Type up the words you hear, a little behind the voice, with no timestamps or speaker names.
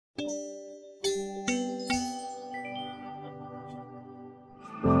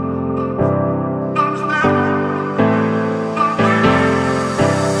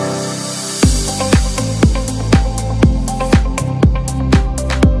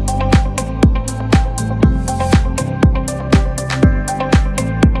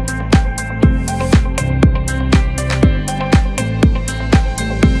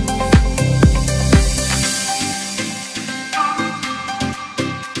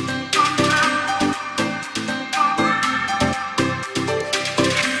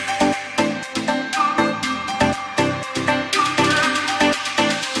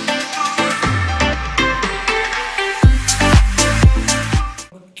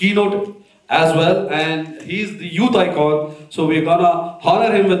Keynote as well, and he's the youth icon. So we're gonna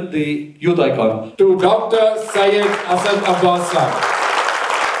honor him with the youth icon. To Dr. Syed Asad Abbas.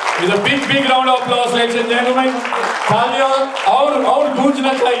 With a big round of applause, ladies and gentlemen. Talia, aur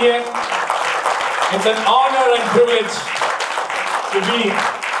gujna chahiye. It's an honor and privilege to be.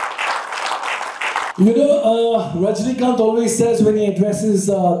 You know, Rajnikant always says when he addresses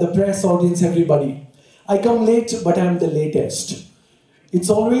the press audience, everybody, I come late, but I'm the latest. It's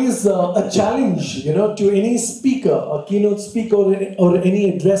always a challenge, you know, to any speaker, a keynote speaker or any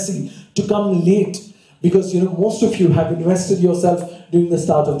addressee to come late, because, you know, most of you have invested yourself during the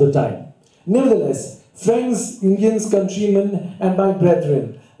start of the time. Nevertheless, friends, Indians, countrymen, and my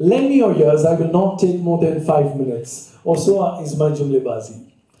brethren, lend me your ears. I will not take more than 5 minutes, or so is my jumlebazi.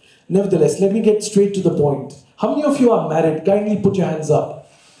 Nevertheless, let me get straight to the point. How many of you are married? Kindly put your hands up.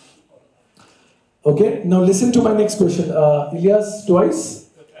 Okay, now listen to my next question. Ilyas, twice?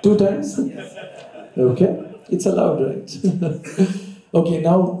 2 times? Okay, it's allowed, right? Okay,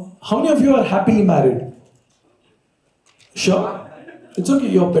 now, how many of you are happily married? Sure? It's okay,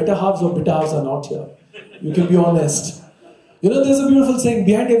 your better halves or bitter halves are not here. You can be honest. You know, there's a beautiful saying,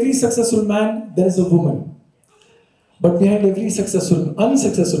 behind every successful man, there is a woman. But behind every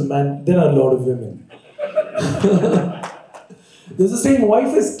unsuccessful man, there are a lot of women. There's a saying,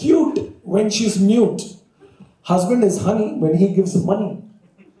 wife is cute when she's mute. Husband is honey when he gives money.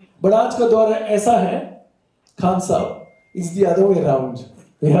 But aaj ka daur hai, aisa hai, Khan Sahab, it's the other way around.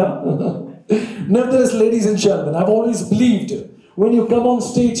 Yeah? Nevertheless, ladies and gentlemen, I've always believed when you come on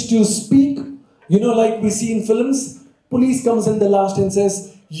stage to speak, you know, like we see in films, police comes in the last and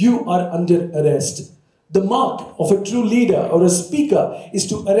says, you are under arrest. The mark of a true leader or a speaker is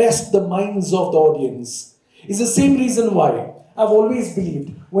to arrest the minds of the audience. It's the same reason why I've always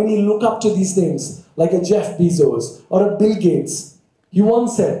believed when you look up to these names, like a Jeff Bezos or a Bill Gates, he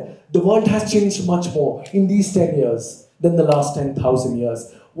once said, the world has changed much more in these 10 years than the last 10,000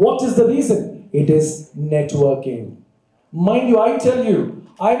 years. What is the reason? It is networking. Mind you, I tell you,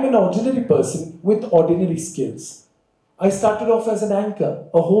 I'm an ordinary person with ordinary skills. I started off as an anchor,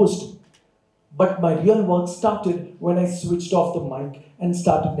 a host. But my real work started when I switched off the mic and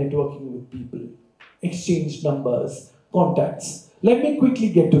started networking with people. Exchanged numbers, contacts. Let me quickly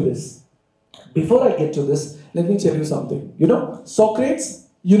get to this. Before I get to this, let me tell you something. You know, Socrates,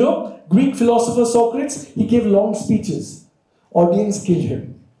 you know, Greek philosopher Socrates, he gave long speeches. Audience killed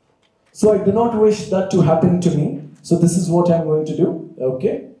him. So I do not wish that to happen to me. So this is what I'm going to do.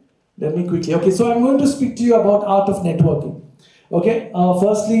 Okay? Let me quickly. Okay, so I'm going to speak to you about art of networking. Okay?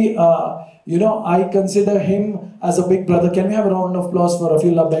 Firstly, you know, I consider him as a big brother. Can we have a round of applause for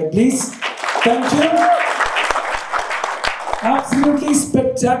Rafiullah Beg, please? Thank you. Absolutely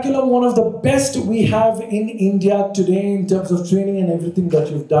spectacular. One of the best we have in India today in terms of training and everything that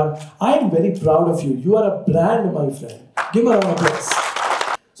you've done. I am very proud of you. You are a brand, my friend. Give me a round of applause.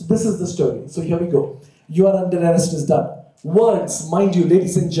 So this is the story. So here we go. You are under arrest is done. Words, mind you,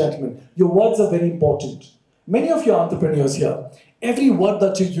 ladies and gentlemen, your words are very important. Many of you entrepreneurs here, every word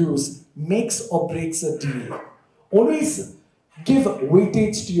that you use makes or breaks a deal. Always give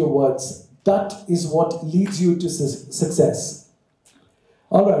weightage to your words. That is what leads you to success.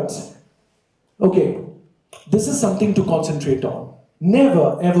 Alright. Okay. This is something to concentrate on.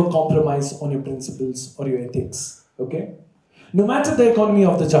 Never ever compromise on your principles or your ethics. Okay? No matter the economy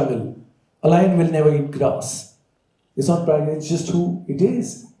of the jungle, a lion will never eat grass. It's not pride, it's just who it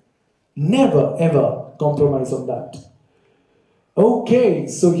is. Never ever compromise on that. Okay,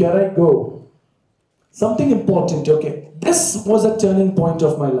 so here I go. Something important, okay. This was a turning point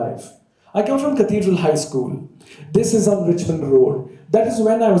of my life. I come from Cathedral High School. This is on Richmond Road. That is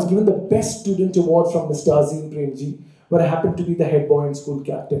when I was given the Best Student Award from Mr. Azim Premji, where I happened to be the head boy and school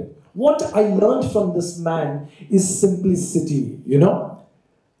captain. What I learned from this man is simplicity, you know.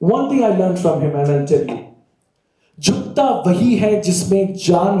 One thing I learned from him, and I'll tell you. झुकता वही है जिसमें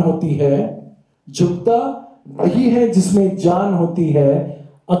जान होती है, झुकता वही है जिसमें जान होती है,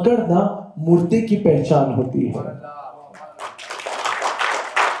 अकड़ना मुर्दे की पहचान होती है.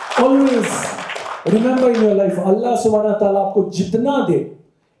 Always remember in your life, Allah subhanahu wa ta'ala आपको जितना दे,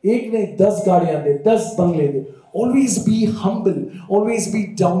 एक नहीं 10 गाड़ियां दे, 10 बंगले दे. Always be humble, always be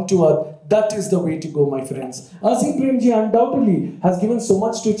down to earth. That is the way to go, my friends. Azim Premji undoubtedly has given so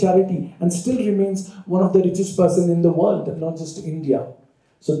much to charity and still remains one of the richest person in the world, not just India.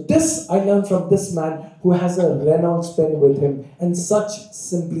 So this I learned from this man who has a Renault pen with him and such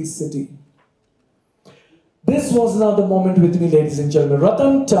simplicity. This was another moment with me, ladies and gentlemen.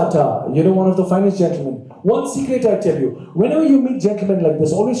 Ratan Tata, you know, one of the finest gentlemen. One secret I tell you, whenever you meet gentlemen like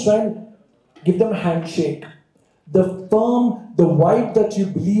this, always try and give them a handshake. The firm the vibe that you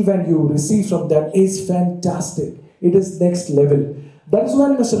believe and you receive from them is fantastic. It is next level. That is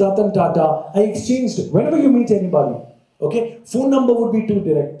when Mr. Ratan Tata, I exchanged, whenever you meet anybody, okay, phone number would be too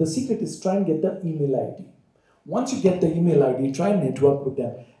direct. The secret is try and get the email ID. Once you get the email ID, try and network with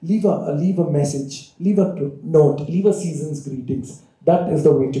them. Leave a message, leave a note, leave a season's greetings. That is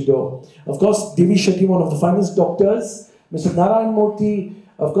the way to go. Of course, Devi Shetty, one of the finest doctors, Mr. Narayan Murthy,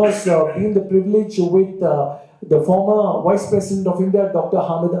 of course, being the privilege with the former Vice President of India, Dr.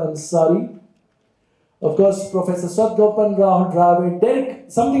 Hamid Ansari. Of course, Professor Sadgopan Rahul Dravid, Derek,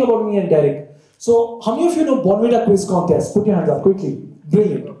 something about me and Derek. So, how many of you know Bonvita Quiz Contest? Put your hands up quickly.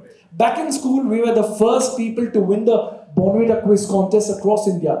 Brilliant. Back in school, we were the first people to win the Bonvita Quiz Contest across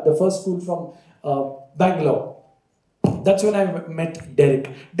India. The first school from Bangalore. That's when I met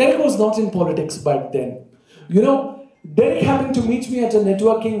Derek. Derek was not in politics back then. You know, Derek happened to meet me at a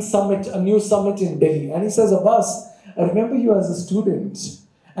networking summit, a new summit in Delhi. And he says, Abbas, I remember you as a student.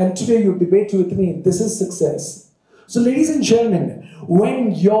 And today you debate with me. This is success. So ladies and gentlemen,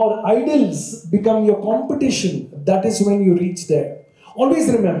 when your idols become your competition, that is when you reach there. Always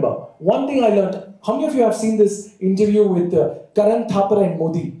remember, one thing I learned. How many of you have seen this interview with Karan Thapar and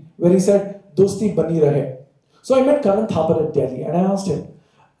Modi, where he said, Dosti bani rahe. So I met Karan Thapar at Delhi and I asked him,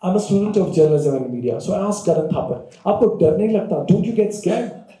 I'm a student of journalism and media. So I asked Karan Thapar, Aapko dar nahi lagta? Don't you get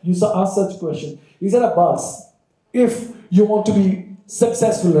scared? You ask such question. He said, Abbas, if you want to be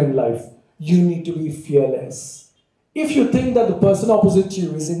successful in life, you need to be fearless. If you think that the person opposite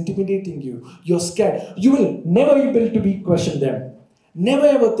you is intimidating you, you're scared, you will never be able to question them. Never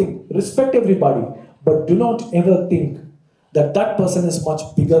ever think, respect everybody, but do not ever think that that person is much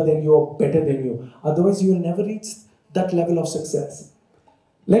bigger than you or better than you. Otherwise, you will never reach that level of success.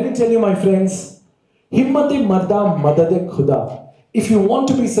 Let me tell you, my friends, himmati marda madade khuda. If you want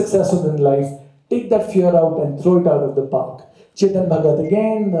to be successful in life, take that fear out and throw it out of the park. Chetan Bhagat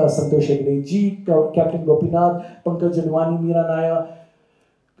again, Santosh Hegde ji, Captain Gopinath, Pankaj Jadwani, Meera Naya.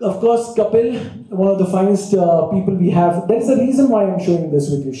 Of course, Kapil, one of the finest people we have. There is a reason why I'm showing this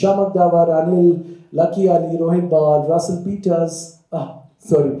with you. Shamak Dawar, Anil, Lucky Ali, Rohit Bal, Russell Peters.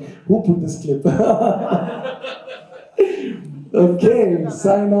 Sorry, who put this clip? Okay,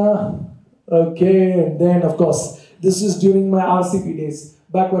 Saina. Okay, and then of course, this is during my RCP days,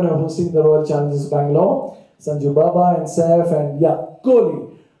 back when I was hosting the Royal Challenges Bangalore. Sanju Baba and Saif and yeah,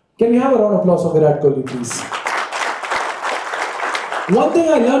 Kohli. Can we have a round of applause for Virat Kohli, please? One thing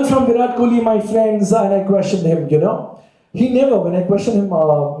I learned from Virat Kohli, my friends, and I questioned him, you know. He never, when I questioned him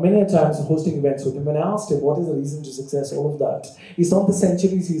many times hosting events with him, when I asked him what is the reason to success, all of that, it's not the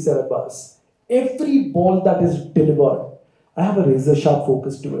centuries, he said, Abbas. Every ball that is delivered, I have a razor sharp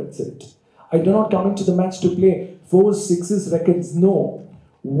focus towards it. I do not come into the match to play 4, 6 records, no.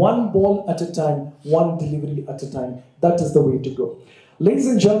 One ball at a time, one delivery at a time. That is the way to go. Ladies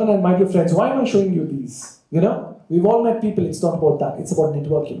and gentlemen and my dear friends, why am I showing you these? You know, we've all met people, it's not about that, it's about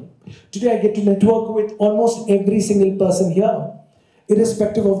networking. Today I get to network with almost every single person here,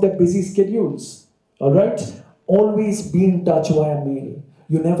 irrespective of their busy schedules. Alright? Always be in touch via mail.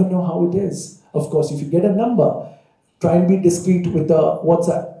 You never know how it is. Of course, if you get a number, try and be discreet with the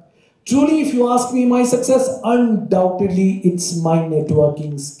WhatsApp. Truly, if you ask me my success, undoubtedly it's my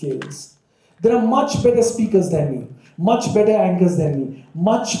networking skills. There are much better speakers than me, much better anchors than me,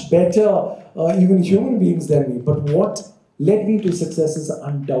 much better even human beings than me. But what led me to success is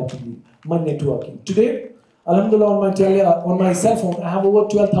undoubtedly my networking. Today, Alhamdulillah, on my cell phone, I have over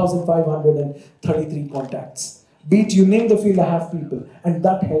 12,533 contacts. Be it you name the field, I have people, and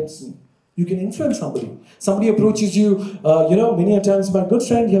that helps me. You can influence somebody. Somebody approaches you, you know, many a times my good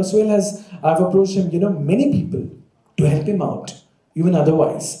friend Yaswell I've approached him, you know, many people to help him out, even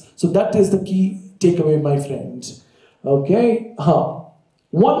otherwise. So that is the key takeaway, my friends. Okay?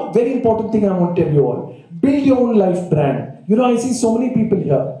 One very important thing I want to tell you all. Build your own life brand. You know, I see so many people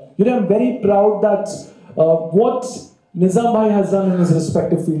here. You know, I'm very proud that what Nizam Bhai has done in his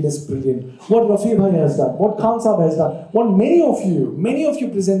respective field is brilliant. What Rafi Bhai has done, what Khan Saab has done, what many of you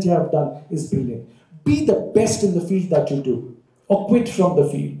present here have done is brilliant. Be the best in the field that you do, or quit from the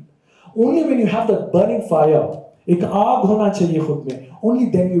field. Only when you have that burning fire, ek aag hona chahiye khud mein, only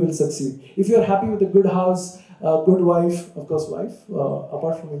then you will succeed. If you are happy with a good house, a good wife, of course wife,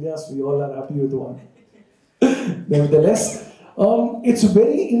 apart from Ilyas, we all are happy with one. Nevertheless, it's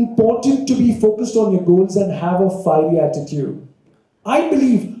very important to be focused on your goals and have a fiery attitude. I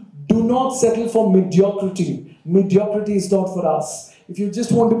believe, do not settle for mediocrity. Mediocrity is not for us. If you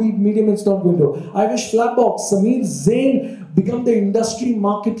just want to be medium, it's not going to. I wish Flatbox, Sameer, Zain become the industry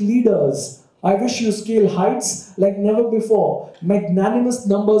market leaders. I wish you scale heights like never before. Magnanimous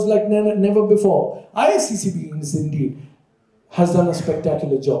numbers like never before. IICCB is indeed. has done a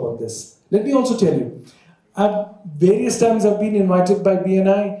spectacular job on this. Let me also tell you, at various times I've been invited by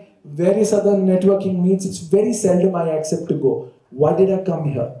BNI, various other networking meets. It's very seldom I accept to go. Why did I come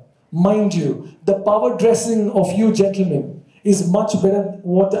here? Mind you, the power dressing of you gentlemen is much better than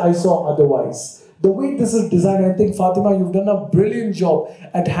what I saw otherwise. The way this is designed, I think, Fatima, you've done a brilliant job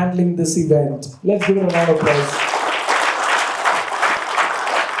at handling this event. Let's give it a round of applause.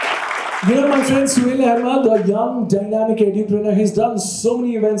 You know, my friend Suhail Ahmed, a young, dynamic entrepreneur, he's done so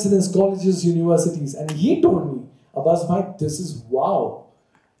many events in his colleges, universities, and he told me, Abbas bhai, this is wow,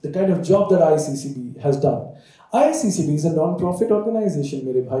 the kind of job that IICCB has done. IICCB is a non-profit organization,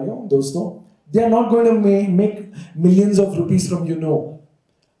 mere bhaiyon, dosto. They are not going to make millions of rupees from you know.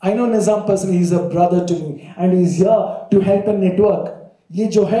 I know Nizam personally, he's a brother to me, and he's here to help and network. ये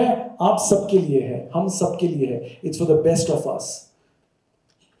जो है, आप सबके लिए है, हम सबके लिए है. It's for the best of us.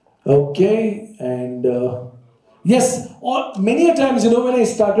 Okay, and yes, many a times, you know, when I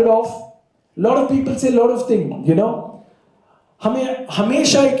started off, a lot of people say a lot of things, you know. हमें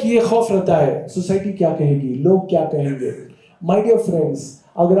हमेशा एक ये खौफ रहता है, सोसाइटी क्या कहेगी, लोग क्या कहेंगे. My dear friends,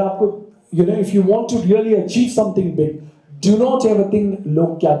 अगर आपको, you know, if you want to really achieve something big, do not ever think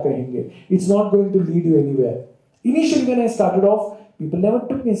log kya kahenge. It's not going to lead you anywhere. Initially when I started off, people never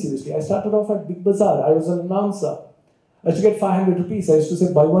took me seriously. I started off at Big Bazaar. I was an announcer. I used to get 500 rupees. I used to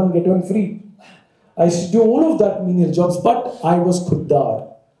say buy one, get one free. I used to do all of that menial jobs, but I was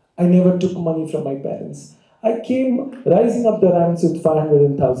khuddar. I never took money from my parents. I came rising up the ranks with 500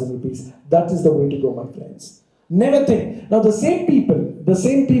 and 1,000 rupees. That is the way to go, my friends. Never think. Now the same people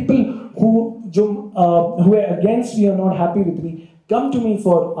who are against me or not happy with me, come to me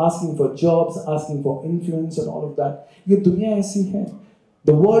for asking for jobs, asking for influence and all of that. Ye dunya aisi hai.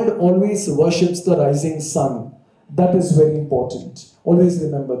 The world always worships the rising sun. That is very important. Always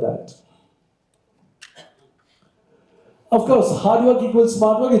remember that. Of course, hard work equals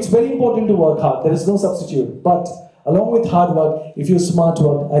smart work. It's very important to work hard. There is no substitute. But along with hard work, if you smart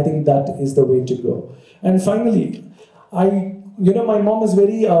work, I think that is the way to go. And finally, you know, my mom is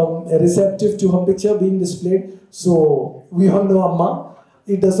very receptive to her picture being displayed. So we all know Amma.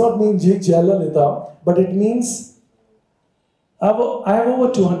 It does not mean Jailalita, but it means I have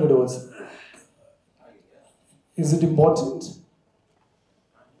over 200 awards. Is it important?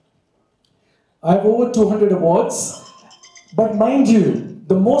 I have over 200 awards. But mind you,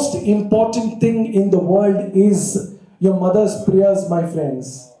 the most important thing in the world is your mother's prayers, my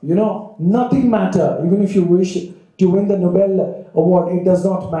friends. You know, nothing matters. Even if you wish to win the Nobel Award, it does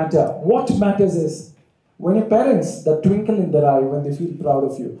not matter. What matters is when your parents, the twinkle in their eye, when they feel proud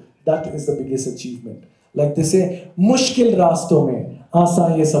of you, that is the biggest achievement. Like they say, मुश्किल रास्तों में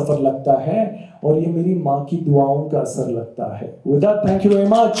आसान ये सफर लगता है और ये मेरी माँ की दुआओं का असर लगता है. With that, thank you very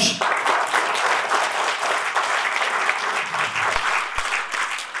much.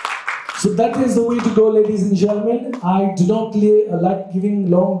 So that is the way to go, ladies and gentlemen. I do not like giving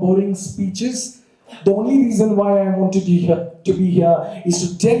long, boring speeches. The only reason why I wanted to be here is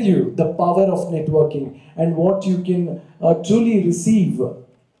to tell you the power of networking and what you can truly receive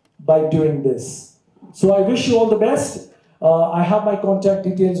by doing this. So I wish you all the best. I have my contact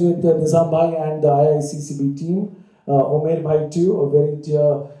details with Nizam Bhai and the IICCB team. Omer Bhai too, a very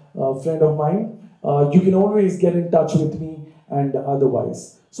dear friend of mine. You can always get in touch with me and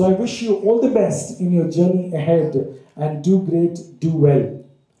otherwise. So I wish you all the best in your journey ahead and do great, do well.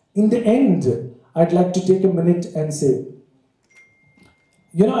 In the end, I'd like to take a minute and say,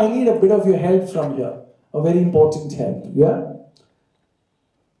 you know, I need a bit of your help from here, a very important help, yeah?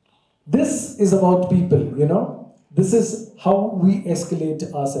 This is about people, you know? This is how we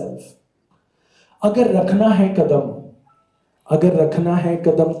escalate ourselves. अगर रखना है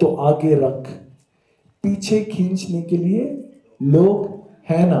कदम तो आगे रख, पीछे खींचने के लिए लोग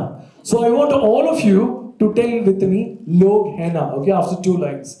है ना. So I want all of you to tell with me, log hai na, okay, after 2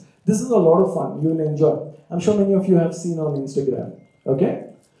 lines. This is a lot of fun, you will enjoy. I'm sure many of you have seen on Instagram, okay?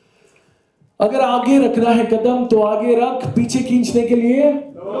 अगर आगे रखना है कदम तो आगे रख, पीछे खींचने के लिए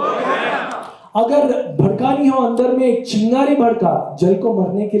लोग है ना. अगर भड़कानी हो अंदर में एक चिंगारी भड़का, जल को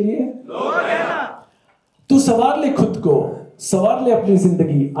मरने के लिए लोग है ना. तू सवार ले खुद को, सवार ले अपनी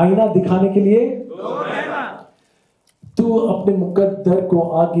जिंदगी, आईना दिखाने के लिए लोग है ना. तू अपने मुकद्दर को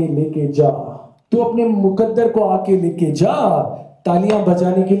आगे लेके जा, तू अपने मुकद्दर को आगे लेके जा, तालियां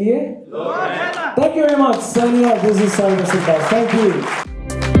बजाने के लिए लोग है ना. Thank you very much, Sania. This is Syed Asad Abbas. Thank you.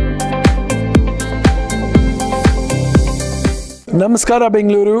 Namaskara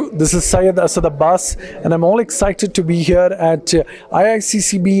Bengaluru, this is Syed Asad Abbas and I'm all excited to be here at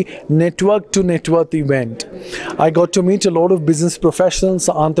IICCB Network to Networth event. I got to meet a lot of business professionals,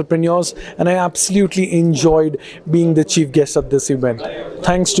 entrepreneurs, and I absolutely enjoyed being the chief guest at this event.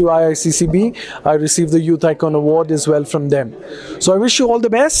 Thanks to IICCB, I received the Youth Icon Award as well from them. So I wish you all the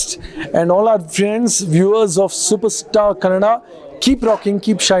best, and all our friends, viewers of Superstar Kannada, keep rocking,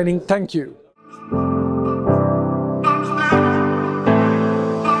 keep shining. Thank you.